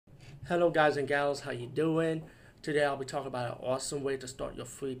Hello, guys and gals. How you doing? Today I'll be talking about an awesome way to start your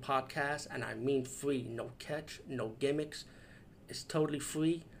free podcast, and I mean free. No catch, no gimmicks. It's totally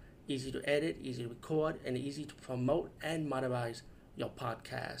free, easy to edit, easy to record, and easy to promote and monetize your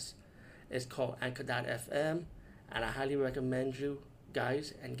podcast. It's called Anchor.fm, and I highly recommend you,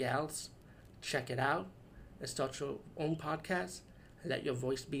 guys and gals, check it out and start your own podcast and let your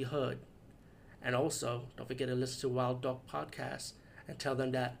voice be heard. And also, don't forget to listen to Wild Dog Podcast and tell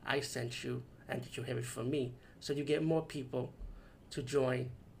them that I sent you and that you hear it from me. So you get more people to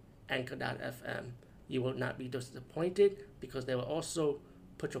join Anchor.fm. You will not be disappointed because they will also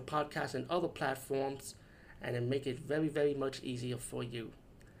put your podcast in other platforms and then make it very, very much easier for you.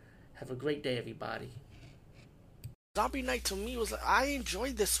 Have a great day, everybody. Zombie Night to me was I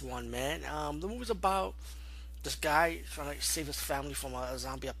enjoyed this one, man. The movie's about this guy trying to save his family from a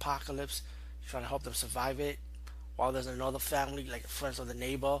zombie apocalypse, trying to help them survive it, while there's another family, like friends of the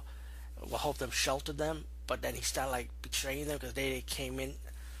neighbor, will help them shelter them. But then he started like betraying them because they came in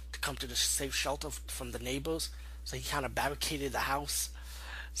to come to the safe shelter from the neighbors. So he kind of barricaded the house.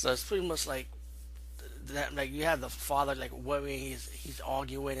 So it's pretty much like that. Like you have the father like worrying, he's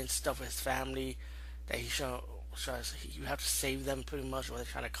arguing and stuff with his family that you have to save them pretty much, or they're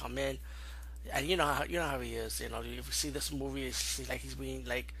trying to come in. And you know how he is. You know, if you see this movie, it seems like he's being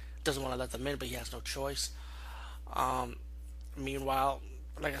like doesn't want to let them in, but he has no choice. Um, Meanwhile,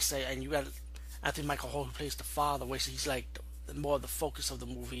 like I say, and you got Anthony Michael Hall who plays the father, which he's like more of the focus of the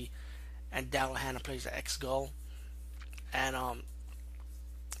movie, and Daryl Hannah plays the ex-girl, and and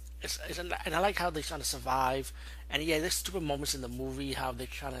I like how they're trying to survive, and yeah, there's stupid moments in the movie how they're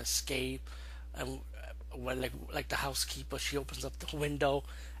trying to escape, and when like the housekeeper, she opens up the window,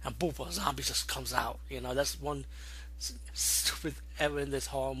 and boom, a zombie just comes out. That's one stupid error in this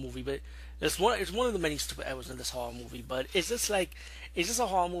horror movie, but it's one of the many stupid errors in this horror movie. But it's just a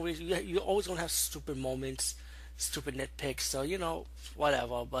horror movie. You're always gonna have stupid moments, stupid nitpicks. So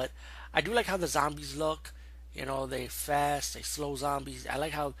whatever. But I do like how the zombies look. They fast, they slow zombies. I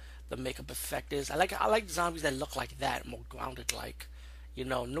like how the makeup effect is. I like zombies that look like that, more grounded like.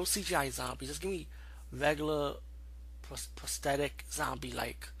 No CGI zombies. Just give me regular prosthetic zombie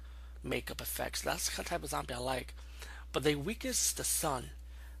like makeup effects. That's the type of zombie I like. But they weakness the sun.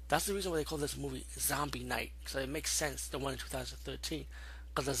 That's the reason why they call this movie Zombie Night. So it makes sense, the one in 2013.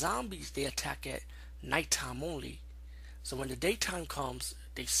 Because the zombies, they attack at nighttime only. So when the daytime comes,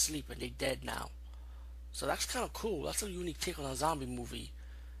 they sleep and they dead now. So that's kind of cool. That's a unique take on a zombie movie.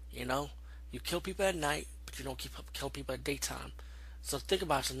 You know? You kill people at night, but you don't kill people at daytime. So think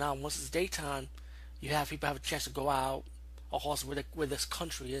about it. So now, once it's daytime, you have people have a chance to go out. Of course, where this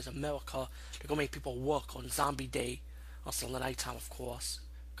country is, America, they're going to make people work on zombie day until the nighttime, of course.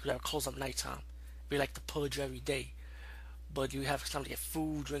 Because they have to close up nighttime. Be like the purge every day. But you have time to get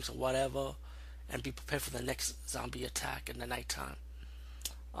food, drinks, or whatever, and be prepared for the next zombie attack in the nighttime.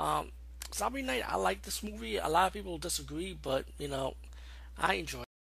 Um, Zombie Night, I like this movie. A lot of people disagree, but, I enjoy it.